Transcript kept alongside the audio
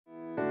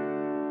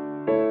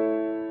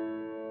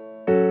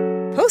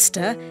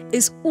Posta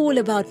is all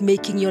about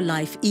making your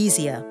life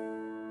easier.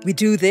 We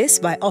do this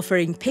by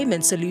offering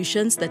payment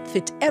solutions that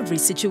fit every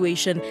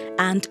situation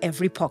and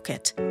every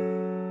pocket.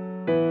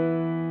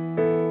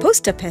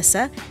 Posta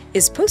Pesa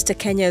is Posta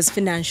Kenya's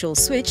financial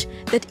switch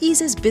that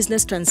eases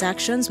business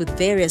transactions with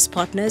various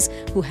partners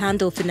who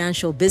handle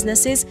financial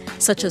businesses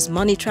such as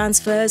money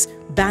transfers,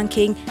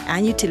 banking,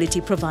 and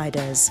utility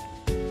providers.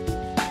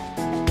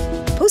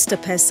 Posta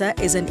Pesa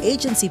is an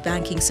agency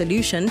banking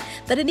solution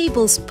that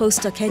enables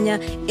Posta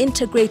Kenya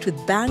integrate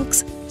with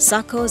banks,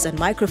 SACCOs and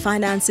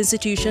microfinance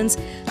institutions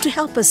to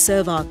help us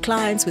serve our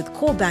clients with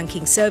core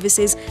banking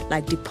services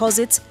like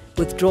deposits,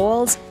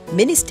 withdrawals,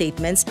 mini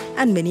statements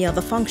and many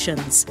other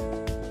functions.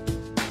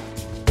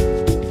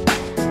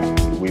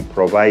 We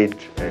provide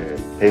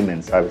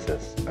payment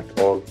services at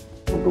all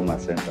Huduma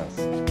centers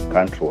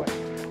countrywide,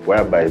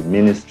 whereby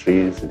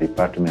ministries,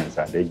 departments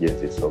and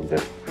agencies of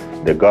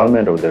the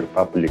government of the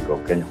Republic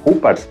of Kenya who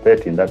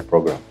participate in that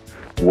program,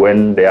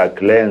 when their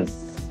clients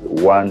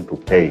want to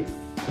pay,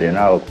 they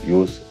now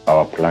use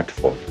our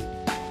platform.